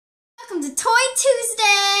welcome to Toy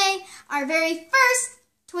Tuesday, our very first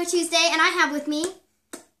Toy Tuesday, and I have with me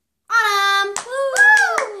Autumn.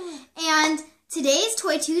 Woo! And today's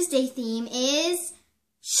Toy Tuesday theme is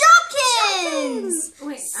Shopkins.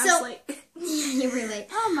 Wait, I was late. You were late.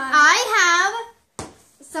 Oh my! I have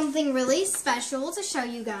something really special to show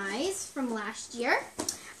you guys from last year.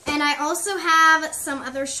 And I also have some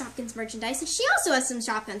other Shopkins merchandise, and she also has some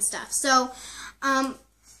Shopkins stuff. So,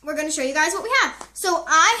 we're going to show you guys what we have. So,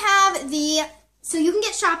 I have so you can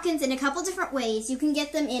get Shopkins in a couple different ways. You can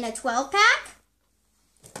get them in a 12-pack.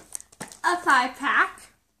 A 5-pack.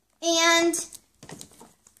 And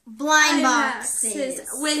blind boxes.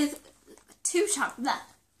 With two Shopkins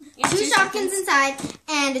inside.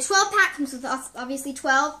 And a 12-pack comes with obviously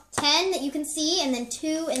 10 that you can see, and then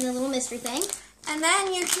 2 in the little mystery thing. And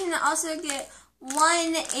then you can also get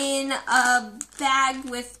one in a bag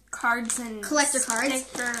with cards and collector cards.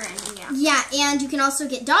 Sticker and yeah, and you can also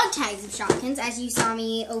get dog tags of Shopkins, as you saw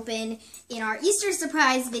me open in our Easter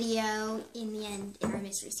surprise video in the end in our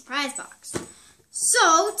mystery surprise box.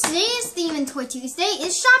 So today's theme in Toy Tuesday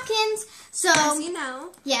is Shopkins. So as you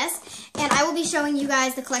know, yes, and I will be showing you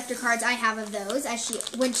guys the collector cards I have of those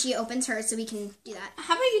when she opens hers, so we can do that.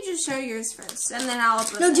 How about you just show yours first, and then I'll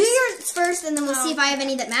open. No, do yours first, and then we'll see if I have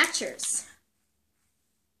any that match yours.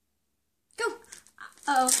 Go.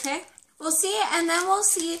 Okay, we'll see it, and then we'll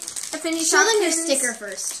see if any. Show them your sticker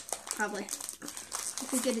first, probably.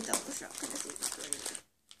 If we get a double Shopkins.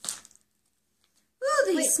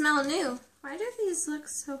 Ooh, they smell new. Why do these look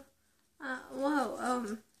so?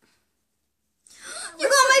 Whoa. You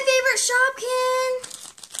got my favorite Shopkin.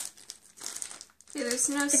 Okay, there's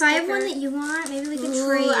no sticker. If I have one that you want, maybe we can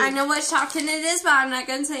trade. I know what Shopkin it is, but I'm not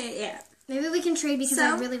gonna say it yet. Maybe we can trade because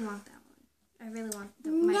I really want that one. I really want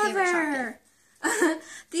my favorite Shopkin.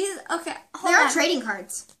 These okay. There are trading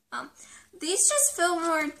cards. These just feel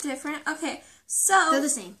more different. Okay, so they're the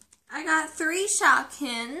same. I got 3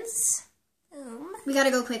 Shopkins. We gotta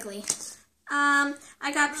go quickly.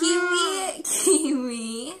 I got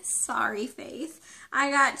Kiwi. Sorry, Faith. I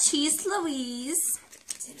got Cheese Louise.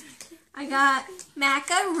 I got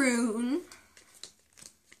Macaroon.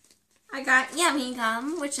 I got Yummy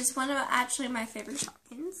Gum, which is one of actually my favorite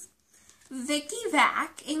Shopkins. Vicky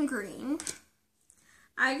Vac in green.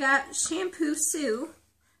 I got Shampoo Sue.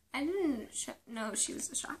 I didn't know she was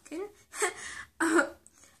a Shopkin.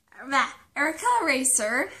 Erica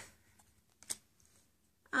Racer.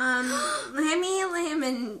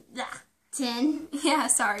 Lemon. 10. Yeah,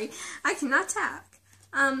 sorry. I cannot talk.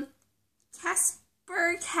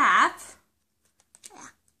 Casper Cap.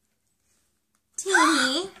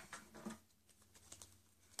 Teeny.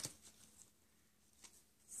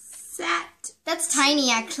 That's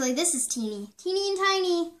Tiny, actually. This is Teeny. Teeny and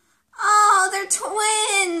Tiny. Oh, they're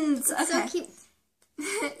twins. Okay. So cute.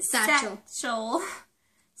 Satchel.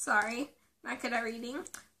 Sorry. Not good at reading.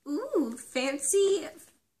 Ooh, fancy.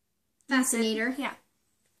 Fascinator. Yeah.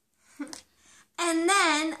 And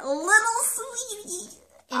then Little Sweetie.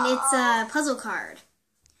 And it's a puzzle card.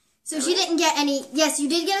 So she didn't get any. Yes, you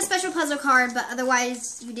did get a special puzzle card, but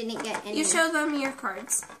otherwise you didn't get any. You show them your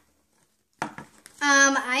cards.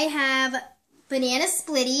 I have Banana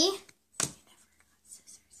Splitty.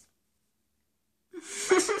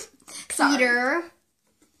 Peter.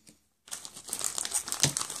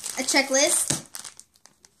 A checklist.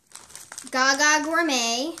 Gaga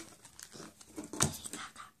Gourmet.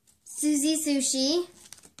 Susie Sushi.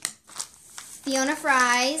 Fiona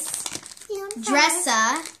Fries.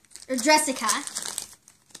 Dressica.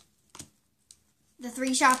 The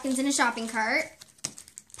 3 Shopkins in a shopping cart.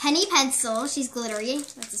 Penny Pencil. She's glittery.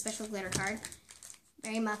 That's a special glitter card.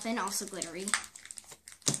 Mary Muffin, also glittery.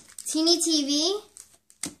 Teeny TV.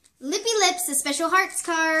 Lippy Lips, a special hearts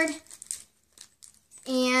card.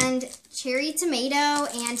 And Cherry Tomato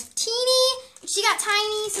and Teeny. She got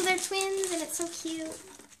Tiny, so they're twins, and it's so cute.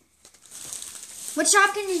 What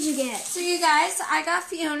Shopkin did you get? So you guys, I got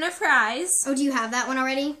Fiona Fries. Oh, do you have that one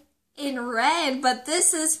already? In red, but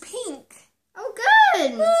this is pink. Oh,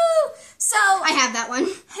 good. Woo! So I have that one.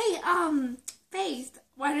 Hey, Faith,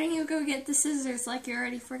 why don't you go get the scissors like you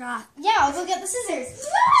already forgot? Yeah, I'll go get the scissors.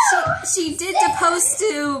 She did post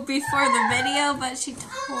to before the video, but she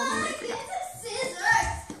totally forgot.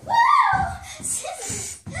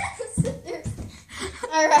 Scissors. Scissors.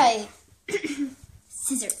 All right.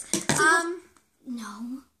 Scissors.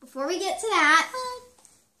 No. Before we get to that,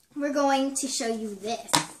 we're going to show you this.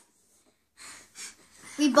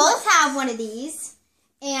 We both have one of these,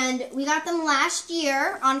 and we got them last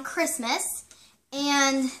year on Christmas.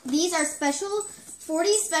 And these are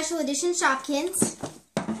 40 special edition Shopkins,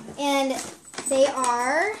 and they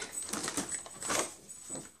are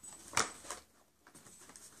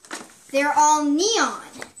They're all neon.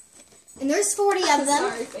 And there's 40 of them.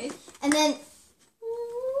 Sorry, Faith. And then...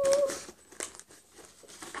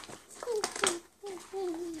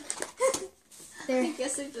 I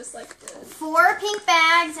guess they're just like this. 4 pink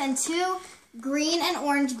bags and 2 green and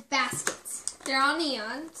orange baskets. They're all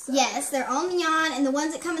neon. So. Yes, they're all neon. And the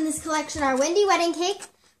ones that come in this collection are Wendy Wedding Cake,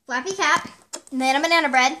 Flappy Cap, Nana Banana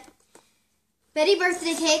Bread, Betty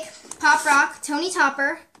Birthday Cake, Pop Rock, Tony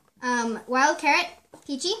Topper, Wild Carrot,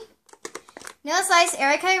 Peachy, Nilla Slice,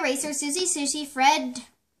 Erica Eraser, Susie Sushi, Fred,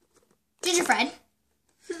 Ginger Fred,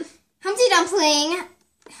 Humpty Dumpling,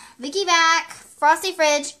 Vicky Back, Frosty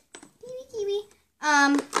Fridge, Kiwi,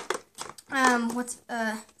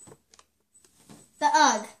 the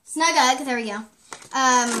Ugg, Snug Ugg, there we go,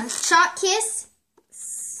 Shot Kiss,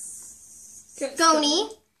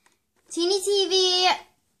 Scony, Teeny TV,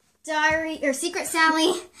 Diary, or Secret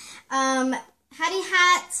Sally, Hattie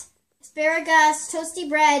Hat, Asparagus, Toasty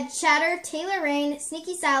Bread, Chatter, Taylor Rain,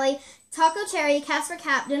 Sneaky Sally, Taco Cherry, Casper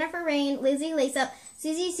Cap, Dinner for Rain, Lizzie Lace Up,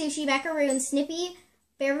 Susie Sushi, Macaroon, Snippy,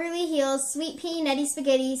 Beverly Hills, Sweet Pea, Netty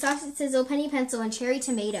Spaghetti, Sausage Sizzle, Penny Pencil, and Cherry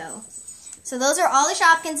Tomato. So those are all the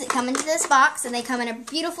Shopkins that come into this box, and they come in a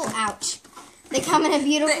beautiful, ouch. They come in a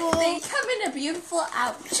beautiful... They come in a beautiful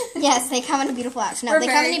ouch. Yes, they come in a beautiful ouch. No, We're they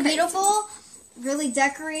come in a very beautiful, really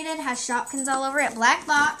decorated, has Shopkins all over it, black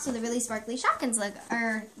box with a really sparkly Shopkins logo,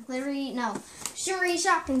 or glittery, no, shimmery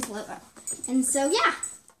Shopkins logo. And so, yeah.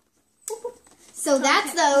 So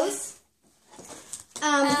that's those.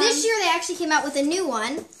 This year they actually came out with a new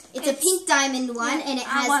one. It's a pink diamond one, and it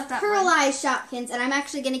has pearlized Shopkins, and I'm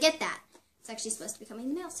actually going to get that. It's actually supposed to be coming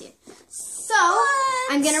in the mail soon. So,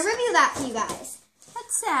 I'm going to review that for you guys.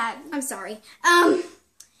 That's sad. I'm sorry.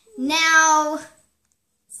 Now,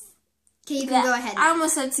 okay, you can go ahead. I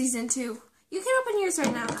almost said season 2. You can open yours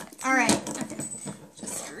right now. All right. Okay.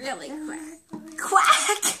 Just really quick.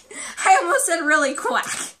 Quack! I almost said really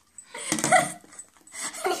quack.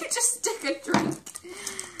 You just took a drink.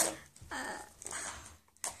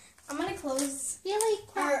 I'm going to close,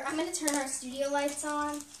 or I'm going to turn our studio lights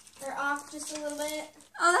on. They're off just a little bit.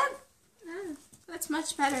 Oh, that's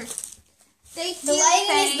much better. Thank you. The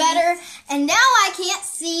lighting is better, and now I can't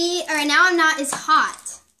see, or now I'm not as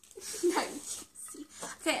hot. No, you can't see.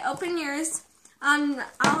 Okay, open yours.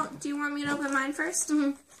 Do you want me to open mine first?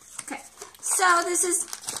 Mm-hmm. Okay. So this is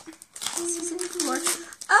season 4.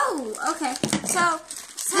 Oh, okay. So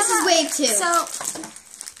this is wave 2. So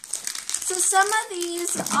some of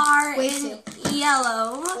these are wave in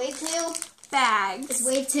yellow wave 2 bags. It's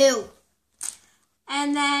wave 2.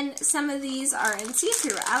 And then some of these are in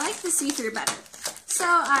see-through. I like the see-through better. So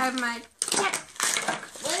I have my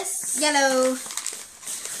checklist. Yellow.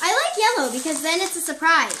 I like yellow because then it's a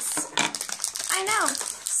surprise. I know.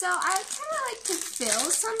 So I kind of like to fill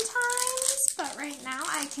sometimes, but right now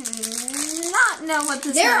I cannot know what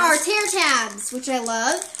this is. There are tear tabs, which I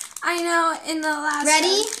love. I know in the last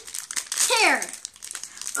Ready? Tear.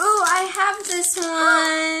 Ooh, I have this one.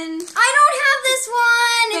 I don't have this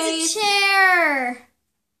one. It's a chair.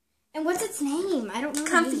 And what's its name? I don't know.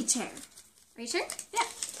 Comfy chair. Are you sure? Yeah,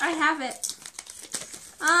 I have it.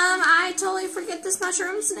 I totally forget this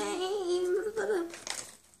mushroom's name.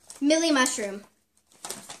 Millie Mushroom.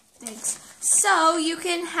 Thanks. So you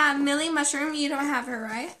can have Millie Mushroom. You don't have her,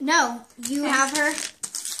 right? No, you have her.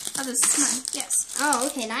 Oh, this is mine. Yes. Oh,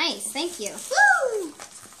 okay, nice. Thank you. Woo!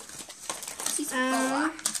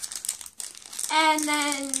 And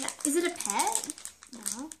then, is it a pet?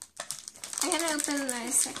 No. I'm gonna open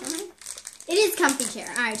the second one. It is comfy chair.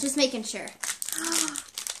 All right, just making sure.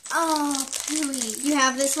 Oh, Kiwi. You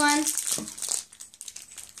have this one?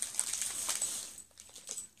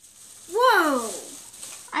 Whoa!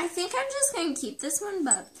 I think I'm just gonna keep this one,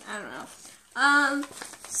 but I don't know.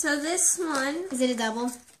 So this one. Is it a double?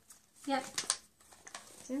 Yep.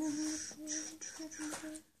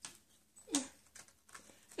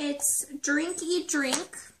 It's Drinky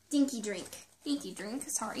Drink. Dinky Drink. Dinky Drink,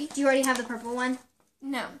 sorry. Do you already have the purple one?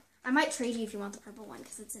 No. I might trade you if you want the purple one,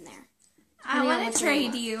 because it's in there. I want to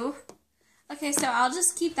trade you. Okay, so I'll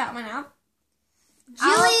just keep that one out.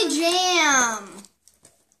 Jilly Jam!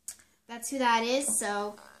 That's who that is,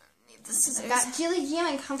 so... I've got Jilly Jam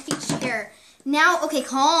and Comfy Chair. Now, okay,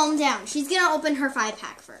 calm down. She's going to open her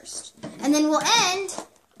 5-pack first. And then we'll end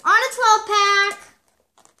on a 12-pack.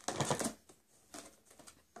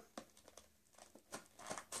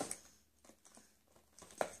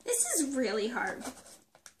 This is really hard.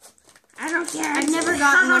 I don't care. I've never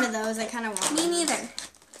gotten one of those. I kind of want Me one. neither.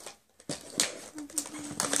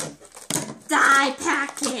 Die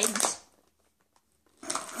package.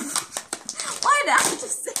 Why did I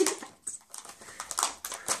just say that?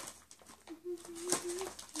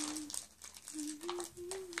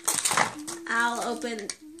 I'll open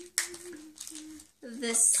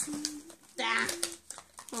this back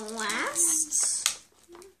last.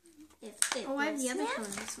 Oh, I have the other color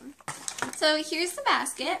in this one. So here's the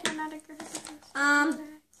basket. I'll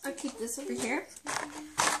keep this over here.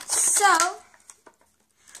 So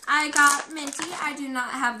I got Minty. I do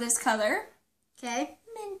not have this color. Okay.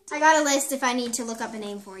 Minty. I got a list if I need to look up a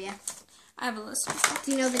name for you. I have a list.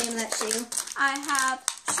 Do you know the name of that shoe? I have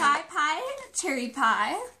Chai Pie, Cherry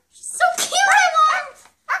Pie. She's so cute, I love.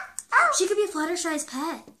 She could be a Fluttershy's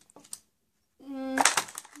pet.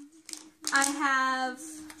 I have,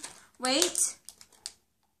 wait.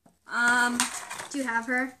 Do you have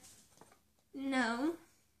her? No.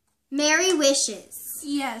 Merry Wishes.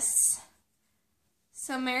 Yes.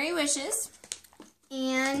 So Merry Wishes.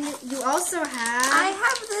 And you also have... I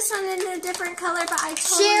have this one in a different color, but I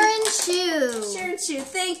totally... Sharon Shoe. Sharon Shoe.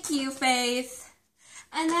 Thank you, Faith.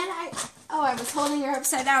 And then I was holding her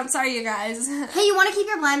upside down. Sorry, you guys. Hey, you want to keep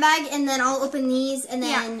your blind bag, and then I'll open these, and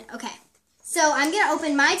then... Yeah. Okay. So I'm going to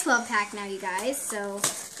open my 12-pack now, you guys. So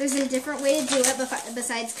there's a different way to do it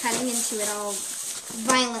besides cutting into it all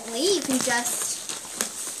violently. You can just...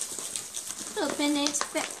 open it.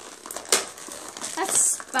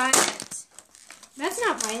 That's violent. That's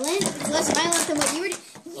not violent. It's less violent than what you were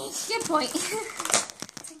doing. Good point.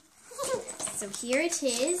 So here it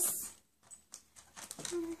is.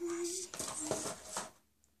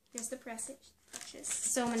 Here's the precious.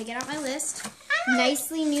 So I'm going to get out my list.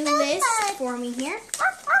 Nicely new list for me here.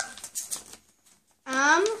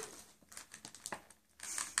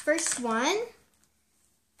 First one.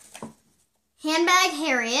 Handbag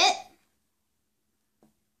Harriet.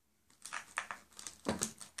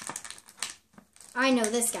 I know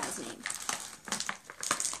this guy's name.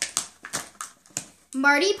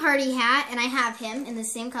 Marty Party Hat, and I have him in the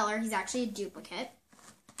same color. He's actually a duplicate.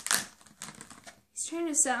 He's trying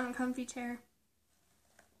to sit on a comfy chair.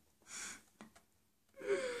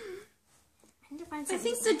 I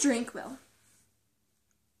think the drink will.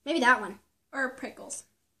 Maybe that one. Or Prickles.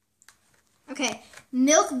 Okay.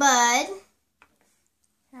 Milk Bud.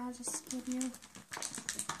 Here, I'll just give you.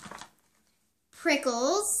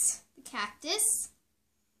 Prickles. The cactus.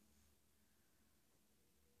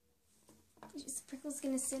 Is Prickles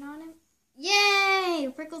gonna sit on him? Yay!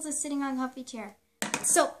 Prickles is sitting on a comfy chair.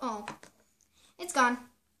 So, oh. It's gone.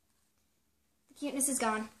 The cuteness is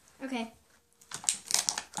gone. Okay.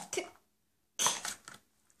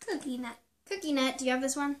 Cookie Nut. Cookie Nut. Do you have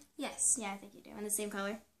this one? Yes. Yeah, I think you do. In the same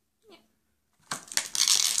color. Yeah.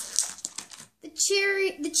 The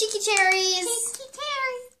cheeky cherries. Cheeky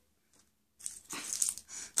cherries.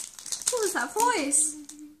 What was that voice?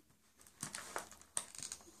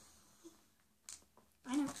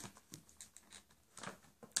 I know.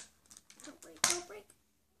 Don't break, don't break.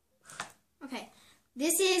 Okay.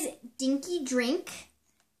 This is Dinky Drink.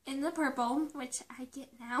 In the purple, which I get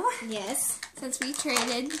now. Yes. Since we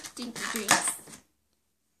traded Dinky Drinks.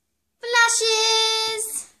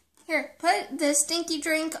 Flashes! Here, put the Stinky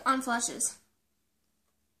Drink on Flushes.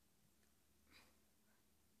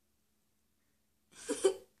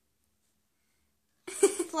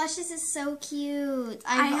 Flushes is so cute.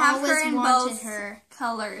 I have always her in wanted both her.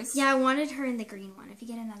 colors. Yeah, I wanted her in the green one. If you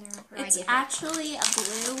get another of her, It's I get her. actually a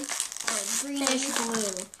blue Or a greenish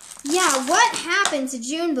blue. Yeah, what happened to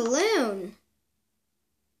June Balloon?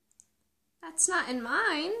 That's not in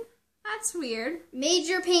mine. That's weird.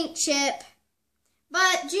 Major paint chip.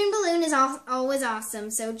 But June Balloon is always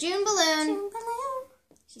awesome. So June Balloon. June Balloon.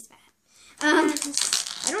 She's bad.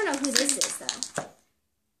 I don't know who this is though.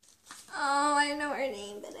 Oh, I know her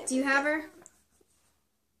name, but I Do you have her?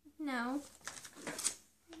 No.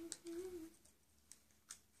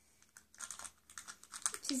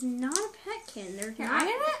 She's not a petkin. They're Here, not. I'm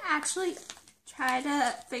gonna actually try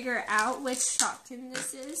to figure out which Shopkin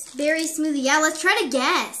this is. Berry smoothie. Yeah, let's try to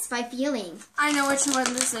guess by feeling. I know which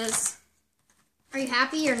one this is. Are you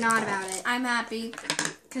happy or not about it? I'm happy.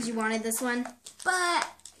 Because you wanted this one? But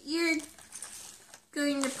you're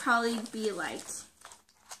going to probably be like,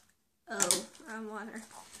 oh, I want her.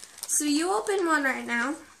 So you open one right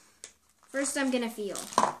now. First, I'm going to feel.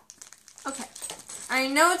 Okay. I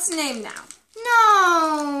know its name now.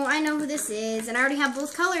 No! I know who this is, and I already have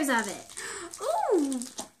both colors of it. Ooh.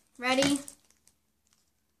 Ready?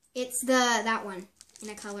 It's that one in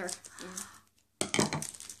a color. Yeah.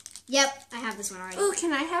 Yep, I have this one already. Ooh,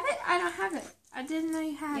 can I have it? I don't have it. I didn't know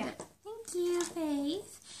you had it. Thank you,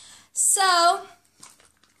 Faith. So,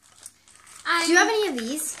 do you have any of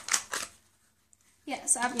these?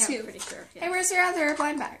 Yes, I have Yeah, two. I'm pretty sure. Yeah. Hey, where's your other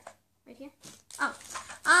blind bag? Right here? Oh.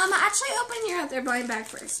 Actually open your other blind bag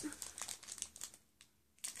first.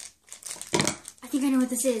 I think I know what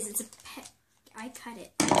this is. It's a pet. I cut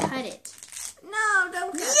it. Cut it. No,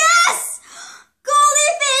 don't cut it. Yes!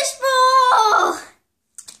 Goldie fishbowl!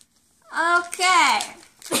 Okay.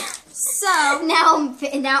 So.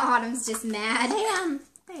 Now Autumn's just mad. Hey,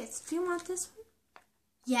 Faith, do you want this one?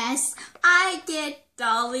 Yes. I get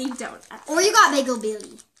Dolly Donuts. Or you got Bagel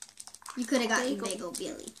Billy. You could have gotten Bagel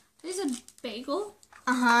Billy. There's a bagel?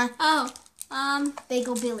 Uh-huh. Oh,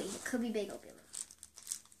 Bagel Billy. Could be Bagel Billy.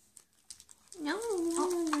 No.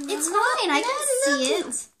 It's fine. I can see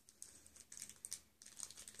it.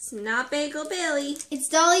 It's not Bagel Billy. It's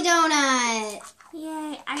Dolly Donut.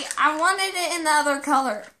 Yay. I wanted it in the other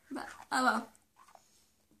color. But, oh well.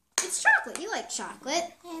 It's chocolate. You like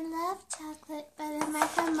chocolate. I love chocolate, but it might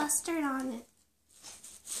have mustard on it.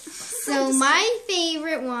 So my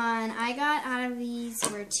favorite one I got out of these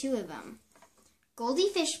were two of them. Goldie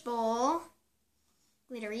Fishbowl,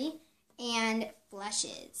 glittery, and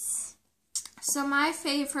Flushes. So my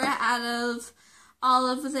favorite out of all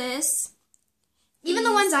of this, even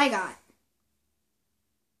the ones I got,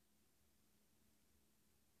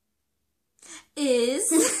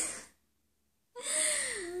 is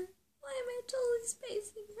why am I totally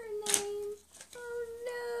spacing her name? Oh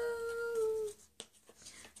no.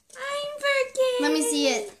 I'm forgetting. let me see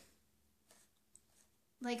it.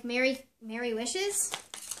 Like Merry Wishes?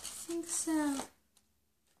 I think so.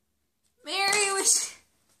 Merry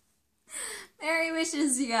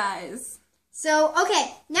Wishes, you guys. So,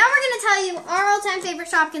 okay, now we're going to tell you our all-time favorite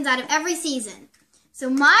Shopkins out of every season. So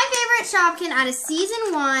my favorite Shopkin out of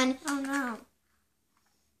season 1 Oh no.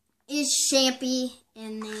 is Champy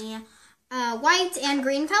in the white and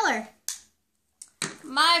green color.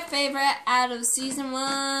 My favorite out of season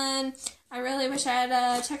 1, I really wish I had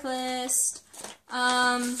a checklist.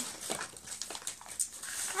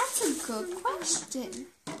 That's a good question.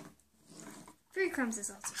 Free Crumbs is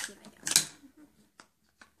also cute, I guess.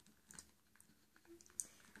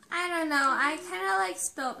 I don't know. I kind of like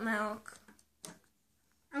spilt milk.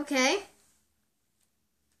 Okay.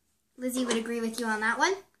 Lizzie would agree with you on that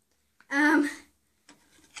one.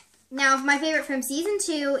 Now, my favorite from season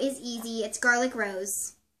 2 is easy. It's Garlic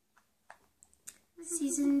Rose.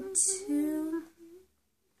 Season 2.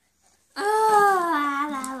 Oh,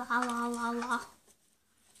 la la la la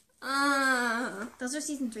la. Those are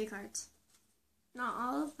season 3 cards. Not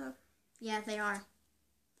all of them. Yeah, they are.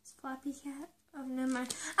 It's Flappy Cat. Oh, never mind.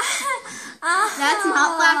 That's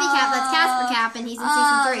not Flappy Cat. That's Casper Cap, and he's in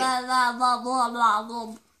season 3. Blah, blah, blah, blah,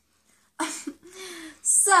 blah.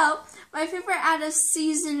 So, my favorite out of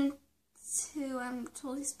season 2, I'm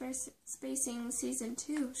totally spacing season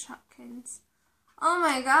 2 Shopkins. Oh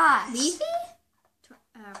my gosh. Leafy?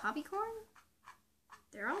 Poppycorn?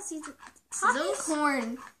 They're all season...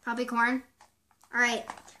 Poppycorn. Poppycorn. Alright.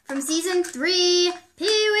 From season 3,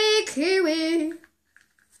 Pee-wee Kiwi.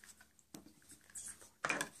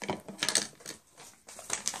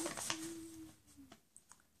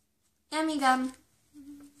 Yummy gum.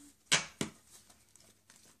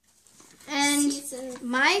 And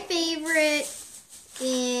my favorite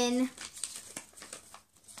in...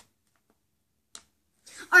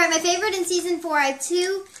 Alright, my favorite in season 4, I have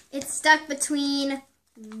 2. It's stuck between...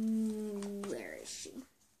 Where is she?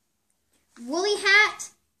 Woolly Hat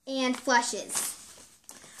and Flushes.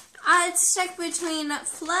 It's stuck between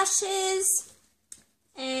Flushes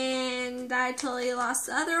and I totally lost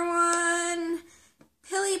the other one.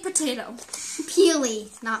 Pilly Potato.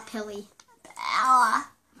 Peely, not Pilly. I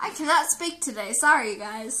cannot speak today. Sorry,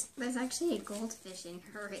 guys. There's actually a goldfish in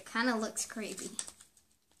her. It kind of looks creepy.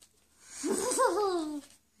 Looking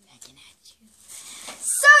at you.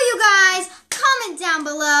 So, you guys, comment down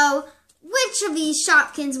below which of these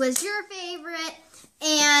Shopkins was your favorite.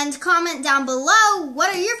 And comment down below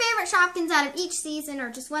what are your favorite Shopkins out of each season,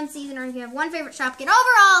 or just one season, or if you have one favorite Shopkin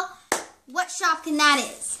overall, what Shopkin that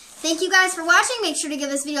is. Thank you guys for watching. Make sure to give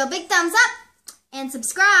this video a big thumbs up and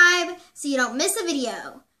subscribe so you don't miss a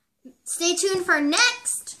video. Stay tuned for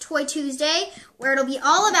next Toy Tuesday, where it'll be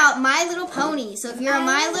all about My Little Pony. So if you're a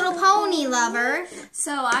My Little Pony lover...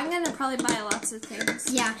 So I'm going to probably buy lots of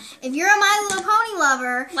things. Yeah. If you're a My Little Pony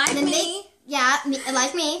lover... Like then me.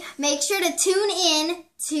 Like me. Make sure to tune in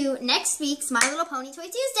to next week's My Little Pony Toy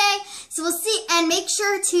Tuesday. So we'll see. And make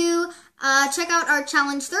sure to check out our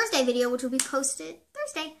Challenge Thursday video, which will be posted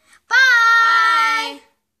Thursday. Bye! Bye!